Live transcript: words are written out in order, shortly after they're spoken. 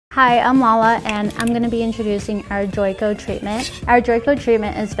Hi, I'm Lala and I'm going to be introducing our Joico treatment. Our Joico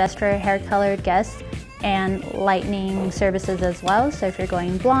treatment is best for hair colored guests and lightening services as well. So if you're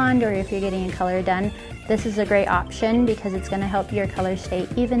going blonde or if you're getting a color done, this is a great option because it's going to help your color stay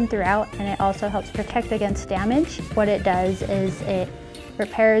even throughout, and it also helps protect against damage. What it does is it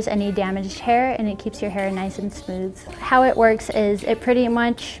repairs any damaged hair and it keeps your hair nice and smooth. How it works is it pretty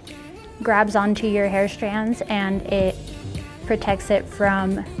much grabs onto your hair strands and it protects it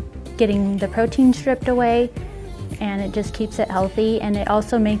from getting the protein stripped away, and it just keeps it healthy, and it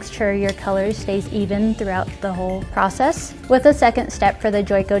also makes sure your color stays even throughout the whole process. With the second step for the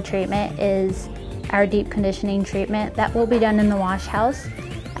Joico treatment is our deep conditioning treatment that will be done in the wash house.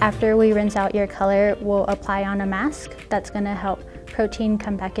 After we rinse out your color, we'll apply on a mask that's going to help protein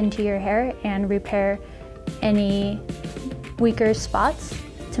come back into your hair and repair any weaker spots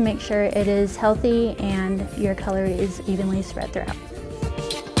to make sure it is healthy and your color is evenly spread throughout.